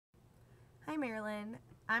Hi Marilyn,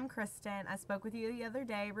 I'm Kristen. I spoke with you the other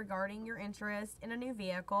day regarding your interest in a new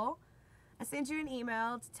vehicle. I sent you an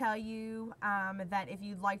email to tell you that if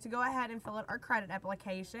you'd like to go ahead and fill out our credit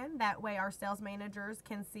application, that way our sales managers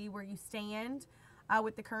can see where you stand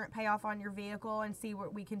with the current payoff on your vehicle and see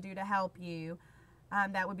what we can do to help you.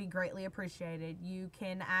 That would be greatly appreciated. You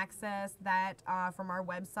can access that from our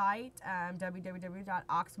website,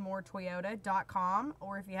 www.oxmoortoyota.com,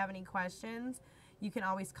 or if you have any questions, you can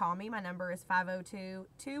always call me. My number is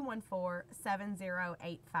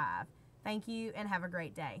 502-214-7085. Thank you and have a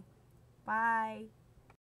great day. Bye.